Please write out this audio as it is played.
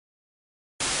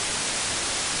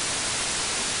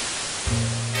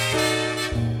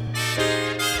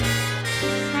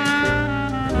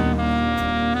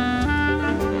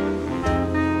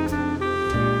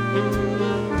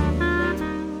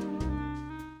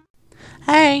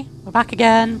Hey, we're back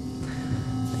again.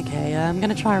 Okay, I'm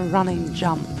gonna try a running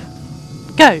jump.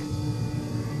 Go!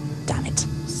 Damn it,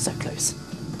 so close.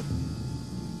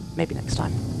 Maybe next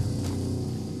time.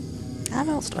 How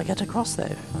else do I get across though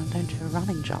if I don't do a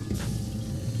running jump?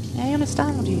 Yeah, you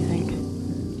understand, what do you think?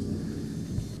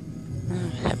 Oh,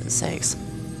 heaven's sakes.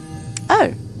 Oh!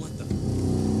 What the?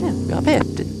 Yeah, got up here.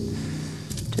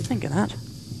 Didn't think of that.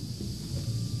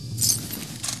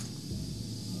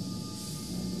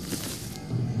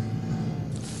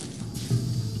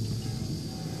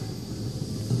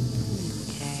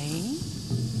 Okay.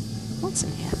 What's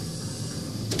in here?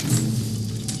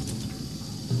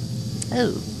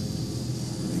 Oh.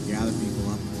 They gather people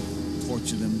up,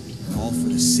 torture them, all for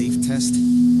the safe test.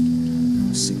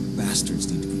 Those sick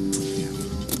bastards need to be put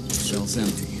down. Cell's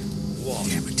empty. What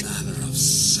manner of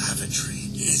savagery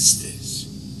is this?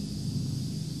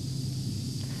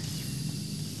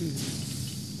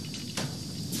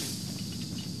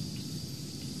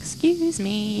 Excuse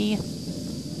me.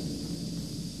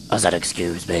 I said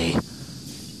excuse me.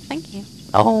 Thank you.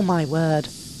 Oh my word.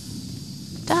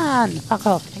 Dan, fuck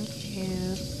off. Thank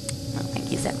you. Oh,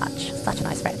 thank you so much. Such a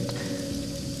nice friend.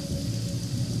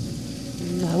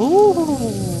 No.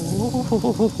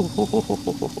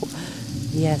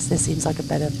 Yes, this seems like a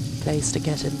better place to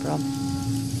get him from.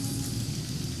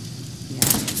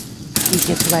 Yeah. He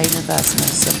gives away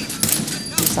universeness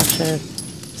in such a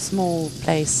small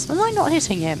place. Am I not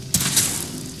hitting him?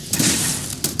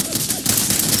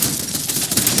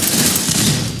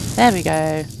 There we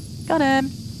go. Got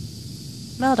him.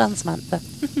 Well done, Samantha.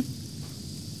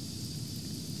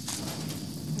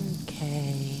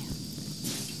 Okay.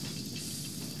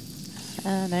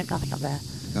 No, nothing up there.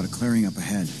 Got a clearing up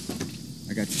ahead.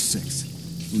 I got your 6.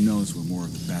 Who knows where more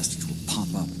of the bastards will pop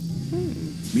up.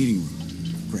 Meeting room.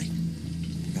 Great.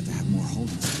 Got to have more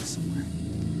holding cells somewhere.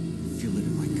 Feel it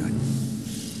in my gut.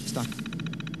 Stop.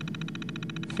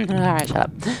 Alright, shut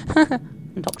up.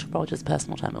 Dr. Roger's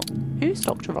personal terminal. Who's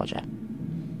Dr. Roger?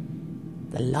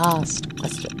 The last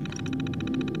question.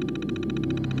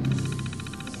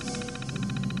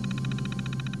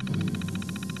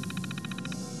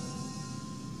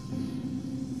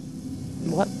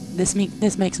 What? This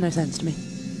makes no sense to me.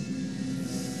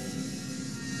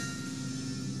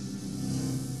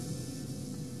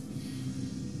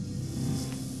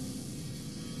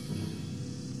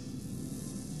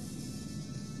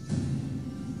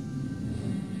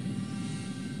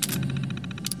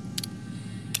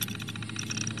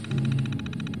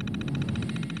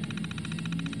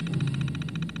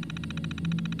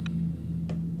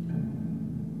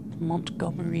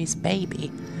 Montgomery's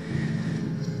baby.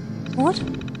 What?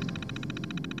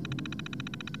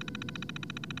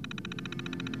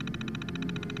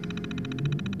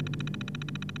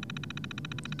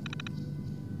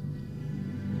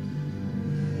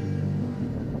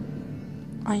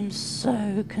 I'm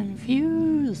so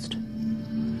confused.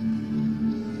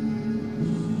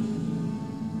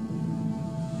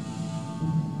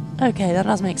 Okay, that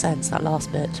does make sense, that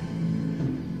last bit.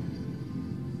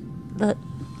 But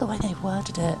the way they've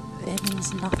worded it, it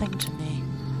means nothing to me.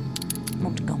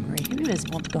 Montgomery. Who is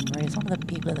Montgomery? It's one of the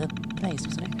people at the place,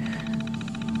 wasn't it?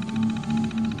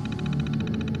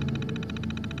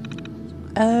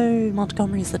 Oh,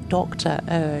 Montgomery's the doctor.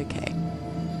 Oh, okay.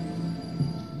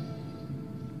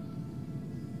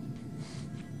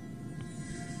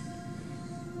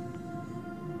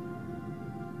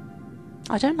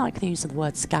 I don't like the use of the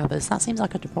word scabbers. That seems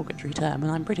like a derogatory term,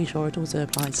 and I'm pretty sure it also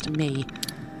applies to me.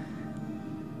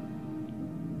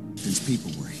 These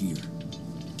people were here.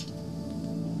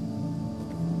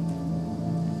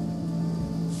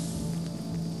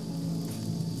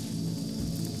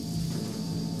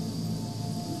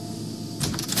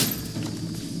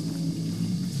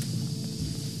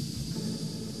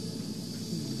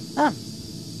 Oh,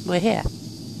 we're here.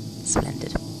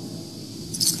 Splendid.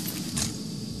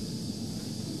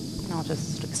 I'll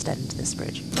just extend this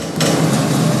bridge.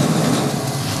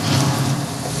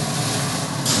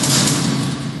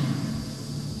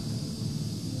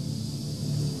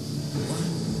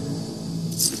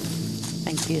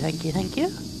 Thank you, thank you, thank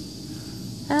you.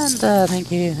 And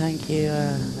thank you, thank you,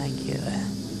 thank you.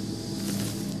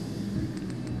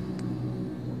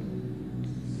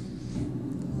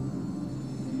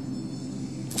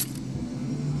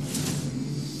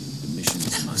 The mission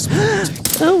must be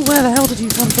protected. Oh, where the hell did you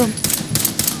come from?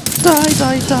 Die,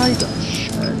 die, die, die.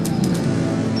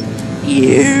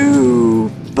 You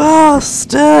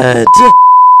bastard!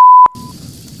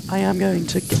 I am going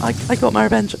to... I got my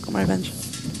revenge, I got my revenge.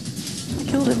 I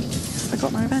killed him. I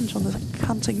got my revenge on the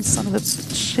cunting son of a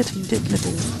shitting dick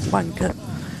nipple wanker.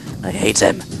 I hate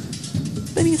him.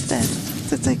 But he's dead.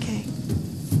 Yes, it's okay.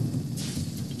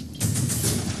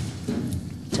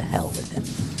 To hell with him.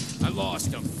 I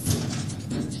lost him.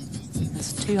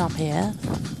 There's 2 up here.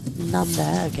 None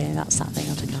there. Okay, that's that thing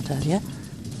I took out earlier.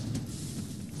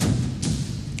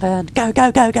 And go,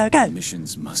 go, go, go, go!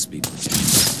 Missions must be...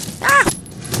 Ah!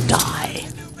 Die!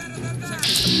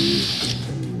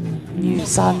 You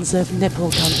sons of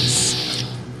nipple cunts.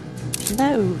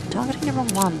 No, targeting the wrong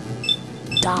one.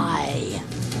 Die!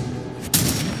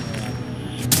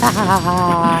 Ha ha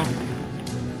ha!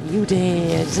 You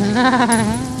did!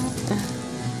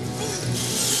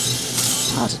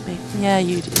 Pardon me. Yeah,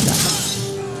 you did that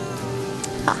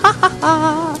one. Ha ha ha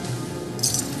ha!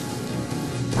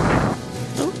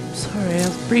 Oh, sorry, I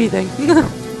was breathing.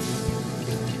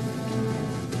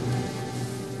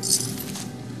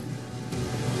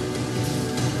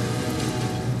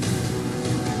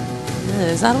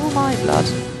 Is that all my blood?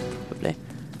 Probably.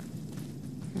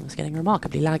 It's getting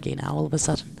remarkably laggy now all of a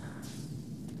sudden.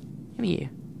 Who are you?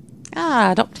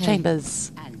 Ah, Dr.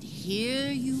 Chambers. And here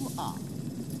you are.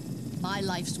 My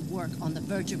life's work on the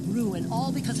verge of ruin,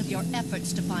 all because of your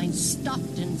efforts to find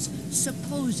Stockton's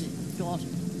supposed daughter.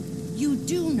 You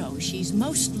do know she's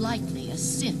most likely a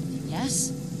synth,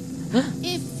 yes?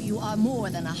 If you are more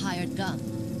than a hired gun,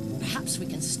 perhaps we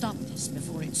can stop this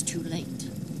before it's too late.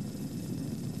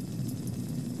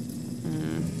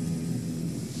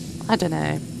 I don't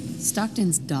know.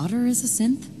 Stockton's daughter is a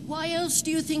synth? Why else do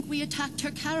you think we attacked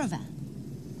her caravan?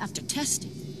 After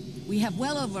testing, we have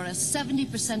well over a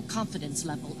 70% confidence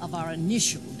level of our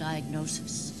initial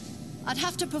diagnosis. I'd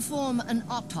have to perform an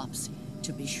autopsy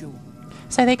to be sure.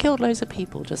 So they killed loads of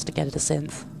people just to get at a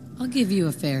synth. I'll give you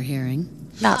a fair hearing.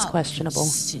 That's How questionable.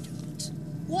 considerate.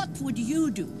 What would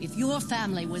you do if your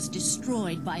family was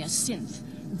destroyed by a synth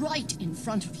right in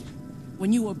front of you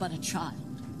when you were but a child?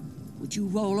 Would you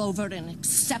roll over and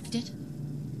accept it?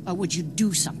 Or would you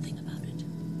do something about it?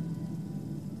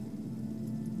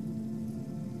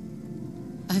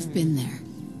 I've been there,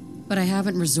 but I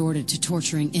haven't resorted to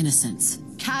torturing innocents.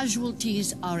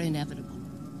 Casualties are inevitable.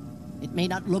 It may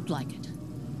not look like it,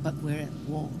 but we're at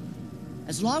war.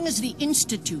 As long as the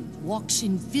Institute walks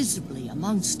invisibly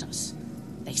amongst us,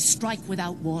 they strike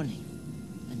without warning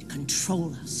and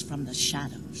control us from the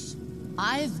shadows.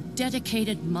 I've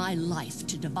dedicated my life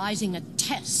to devising a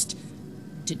test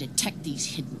to detect these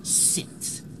hidden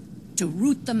synths, to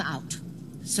root them out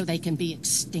so they can be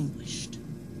extinguished.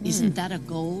 Isn't that a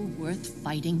goal worth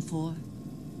fighting for?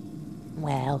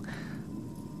 Well...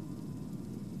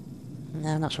 No,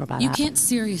 I'm not sure about You that. can't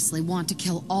seriously want to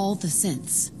kill all the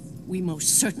synths. We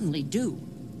most certainly do,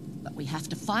 but we have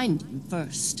to find him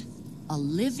first. A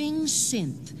living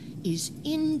synth is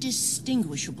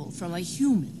indistinguishable from a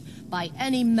human by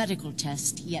any medical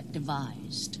test yet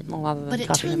devised. Well, other than But it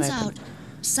cutting them turns open. out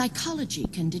psychology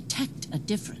can detect a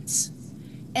difference.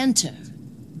 Enter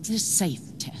the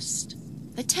SAFE test.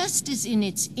 The test is in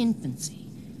its infancy,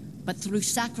 but through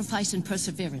sacrifice and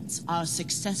perseverance, our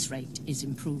success rate is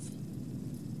improving.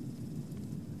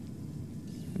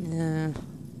 Yeah.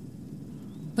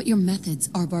 But your methods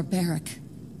are barbaric.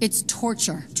 It's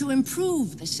torture. To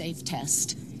improve the SAFE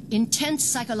test, intense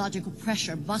psychological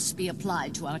pressure must be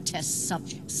applied to our test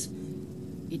subjects.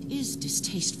 It is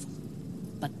distasteful,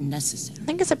 but necessary. I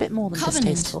think it's a bit more than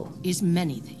Covenant distasteful. is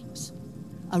many things.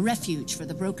 A refuge for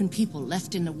the broken people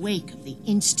left in the wake of the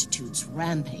Institute's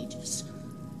rampages.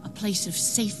 A place of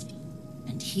safety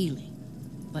and healing.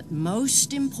 But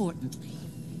most importantly,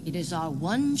 it is our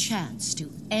one chance to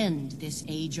end this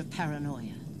age of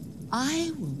paranoia.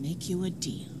 I will make you a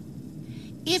deal.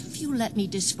 If you let me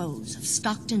dispose of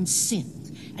Stockton's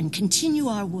synth and continue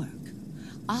our work,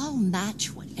 I'll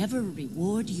match whatever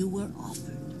reward you were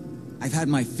offered. I've had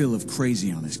my fill of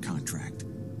crazy on this contract.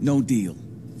 No deal.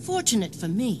 Fortunate for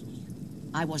me,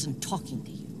 I wasn't talking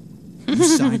to you. You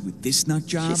side with this nut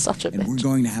job, She's such a and we're bitch.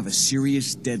 going to have a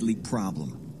serious, deadly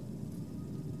problem.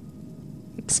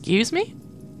 Excuse me?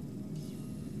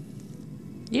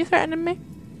 You threatening me?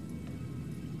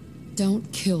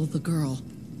 Don't kill the girl.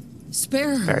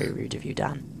 Spare her. Very rude of you,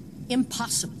 Dan.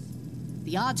 Impossible.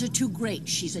 The odds are too great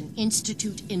she's an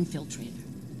Institute infiltrator.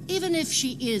 Even if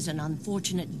she is an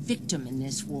unfortunate victim in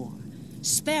this war,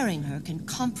 sparing her can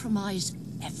compromise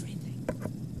everything.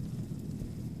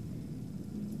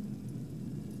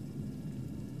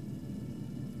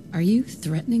 Are you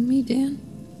threatening me, Dan?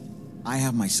 I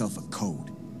have myself a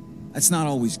code. That's not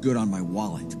always good on my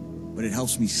wallet, but it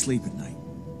helps me sleep at night.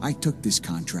 I took this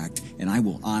contract, and I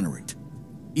will honor it.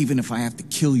 Even if I have to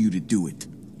kill you to do it.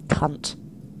 Cunt.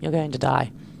 You're going to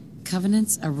die.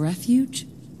 Covenant's a refuge?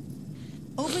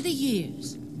 Over the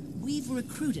years, we've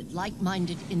recruited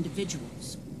like-minded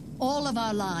individuals, all of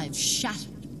our lives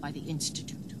shattered by the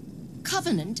Institute.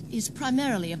 Covenant is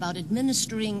primarily about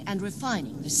administering and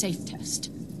refining the safe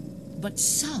test. But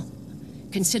some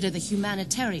consider the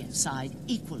humanitarian side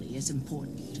equally as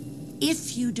important.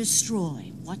 If you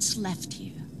destroy what's left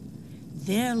here,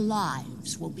 their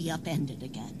lives will be upended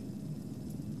again.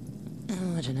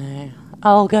 Oh, I don't know.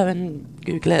 I'll go and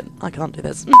Google it. I can't do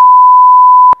this.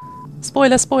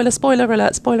 Spoiler, spoiler, spoiler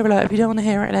alert, spoiler alert. If you don't want to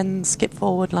hear it, then skip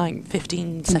forward like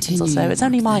 15 seconds or so. It's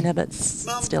only minor, but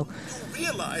still. You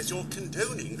realize you're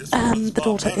condoning this The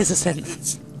daughter is a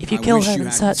synth. If you I kill wish her you and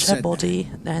hadn't search her said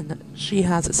body, then she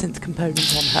has a synth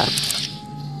component on her.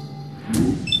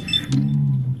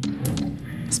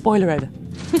 Spoiler over.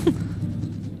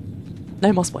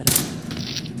 No more spoilers.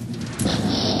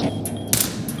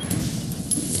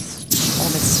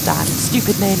 Honest Stan.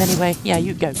 Stupid name anyway. Yeah,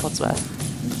 you go, Codsworth.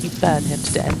 You burn him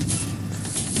to death.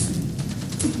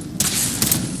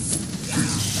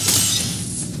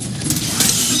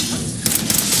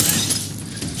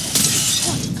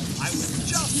 I was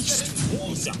just getting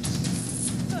warmed up.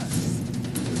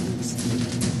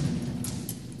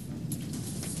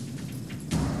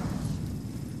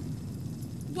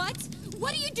 What?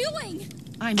 What are you doing?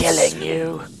 I'm Killing certain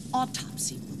you.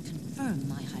 Autopsy will confirm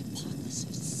my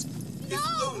hypothesis. If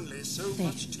only so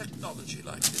much technology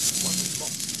like this wasn't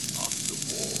lost after the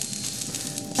war.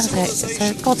 Okay, so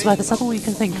Codsworth, is that all you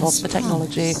can think of for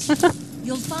technology?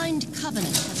 You'll find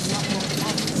Covenant has a lot more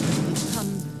problems than we've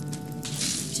come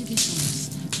to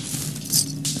disunderstand.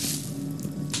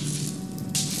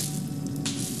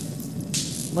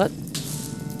 What?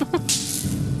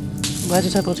 Where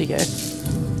did her body go?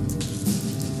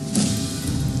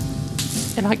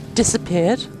 It like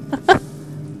disappeared?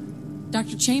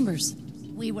 Dr. Chambers.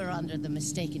 We were under the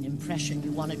mistaken impression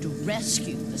you wanted to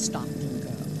rescue the Stockton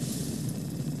girl.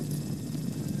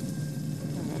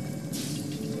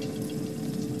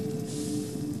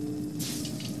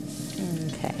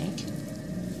 Okay.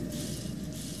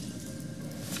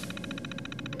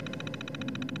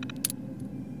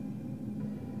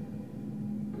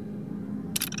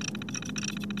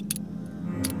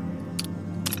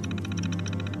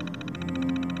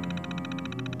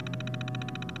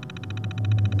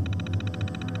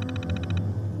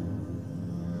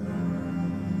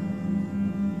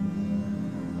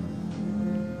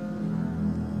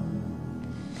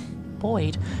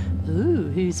 Boyd. Ooh,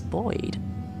 who's Boyd?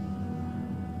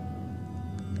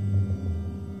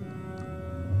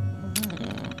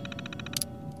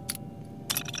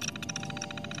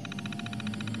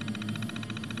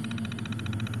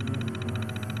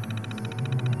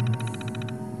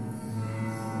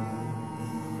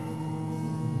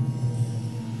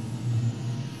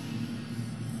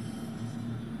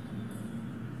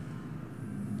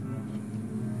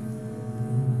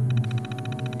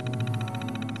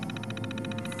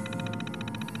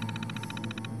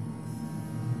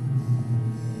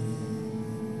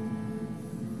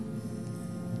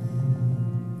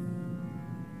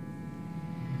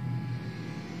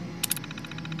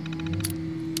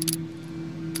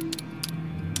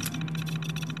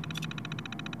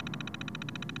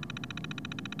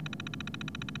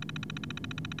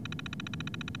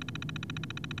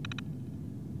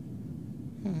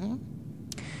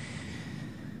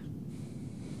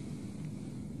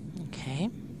 Okay.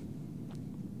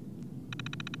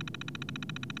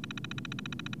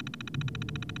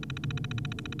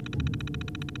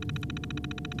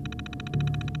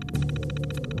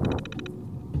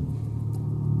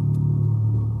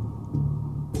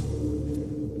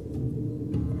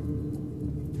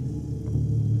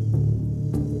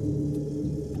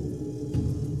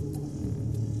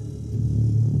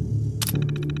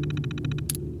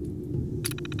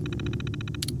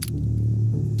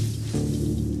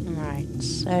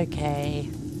 Okay.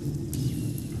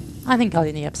 I think I'll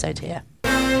end the episode here.